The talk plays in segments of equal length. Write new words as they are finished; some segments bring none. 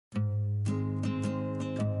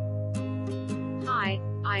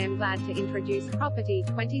I am glad to introduce property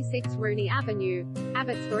 26 Roony Avenue,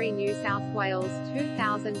 Abbotsbury, New South Wales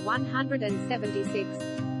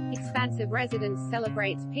 2176. Expansive residence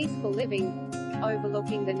celebrates peaceful living,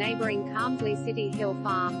 overlooking the neighbouring Carmsley City Hill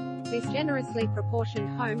Farm. This generously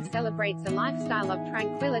proportioned home celebrates a lifestyle of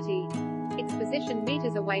tranquility. It's positioned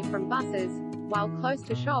metres away from buses, while close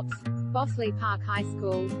to shops, Bossley Park High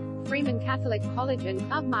School, Freeman Catholic College and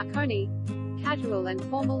Club Marconi. Casual and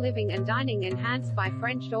formal living and dining enhanced by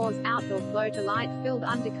French doors, outdoor flow-to-light filled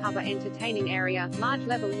undercover entertaining area, large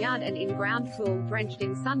level yard and in-ground pool drenched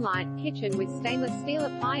in sunlight, kitchen with stainless steel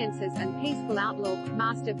appliances and peaceful outlook,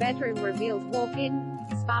 master bedroom reveals walk-in,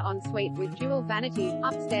 spa ensuite with dual vanity,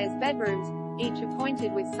 upstairs bedrooms, each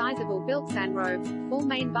appointed with sizable built-in robe, full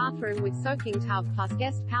main bathroom with soaking tub plus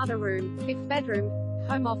guest powder room, fifth bedroom,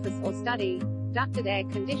 home office or study, ducted air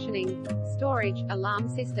conditioning, storage, alarm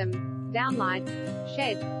system, downlights,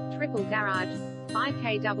 shed, triple garage, 5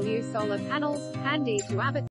 kW solar panels, handy to Abbotsbury.